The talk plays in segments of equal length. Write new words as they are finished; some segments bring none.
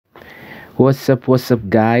What's up,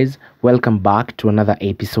 guys? Welcome back to another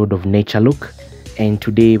episode of Nature Look. And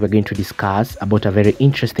today we're going to discuss about a very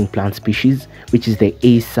interesting plant species, which is the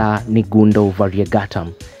Acer Negundo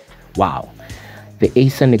variegatum. Wow. The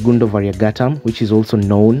Acer Negundo variegatum, which is also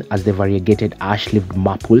known as the variegated ash-leaved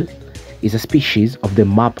maple, is a species of the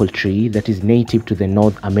maple tree that is native to the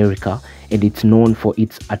North America, and it's known for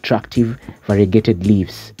its attractive variegated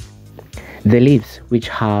leaves. The leaves, which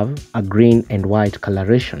have a green and white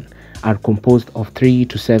coloration, are composed of 3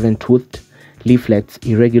 to 7 toothed leaflets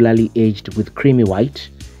irregularly edged with creamy white,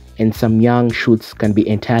 and some young shoots can be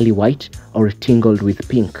entirely white or tingled with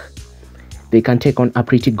pink. They can take on a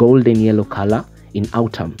pretty golden yellow color in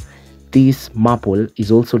autumn. This maple is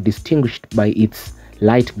also distinguished by its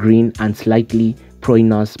light green and slightly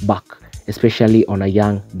prunous bark, especially on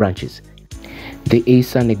young branches. The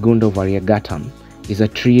Acer Negundo variegatum is a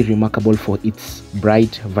tree remarkable for its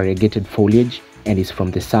bright variegated foliage and is from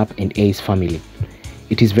the sap and ace family.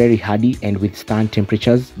 It is very hardy and withstand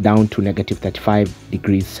temperatures down to -35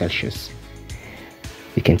 degrees Celsius.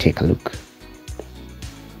 We can take a look.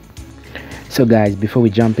 So guys, before we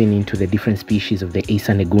jump into the different species of the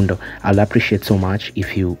Acer Negundo, I'll appreciate so much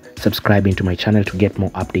if you subscribe into my channel to get more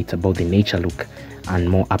updates about the Nature Look and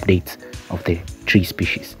more updates of the tree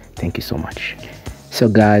species. Thank you so much. So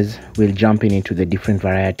guys, we'll jump into the different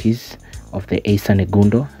varieties of the Acer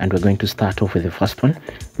Negundo, and we're going to start off with the first one,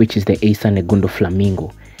 which is the Acer Negundo flamingo.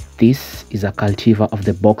 This is a cultivar of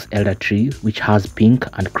the box elder tree which has pink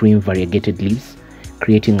and cream variegated leaves,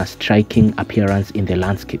 creating a striking appearance in the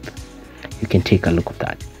landscape. You can take a look at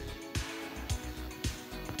that.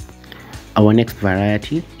 Our next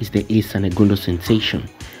variety is the Acer Negundo sensation,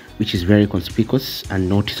 which is very conspicuous and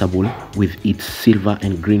noticeable with its silver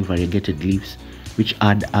and green variegated leaves, which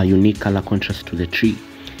add a unique color contrast to the tree.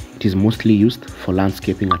 It is mostly used for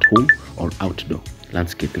landscaping at home or outdoor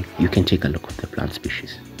landscaping. You can take a look at the plant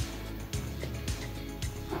species.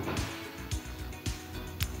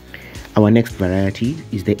 Our next variety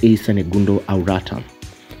is the Acer Negundo auratum.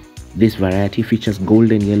 This variety features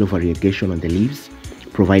golden yellow variegation on the leaves,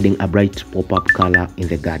 providing a bright pop-up color in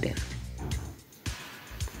the garden.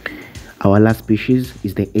 Our last species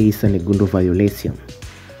is the Acer Negundo violaceum,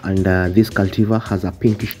 and this cultivar has a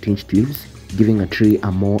pinkish tinged leaves, giving a tree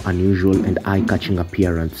a more unusual and eye-catching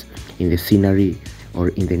appearance in the scenery or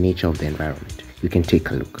in the nature of the environment. You can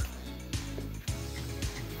take a look.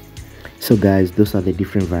 So guys, those are the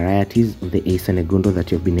different varieties of the Acer Negundo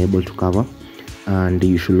that you've been able to cover, and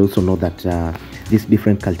you should also know that these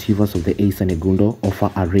different cultivars of the Acer Negundo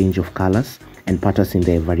offer a range of colors and patterns in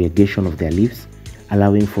the variegation of their leaves,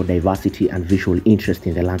 allowing for diversity and visual interest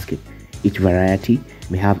in the landscape. Each variety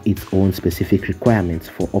may have its own specific requirements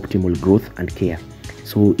for optimal growth and care,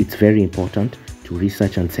 so it's very important to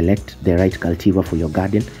research and select the right cultivar for your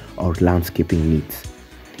garden or landscaping needs.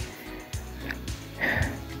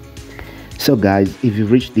 So guys, if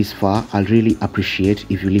you've reached this far, I'll really appreciate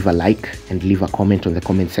if you leave a like and leave a comment on the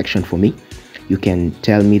comment section for me. You can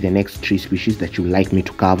tell me the next tree species that you'd like me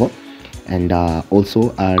to cover, and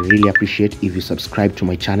also I really appreciate if you subscribe to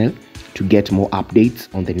my channel to get more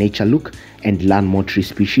updates on the Nature Look and learn more tree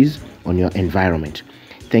species on your environment.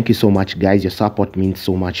 Thank you so much guys, your support means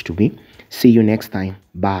so much to me. See you next time.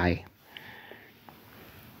 Bye.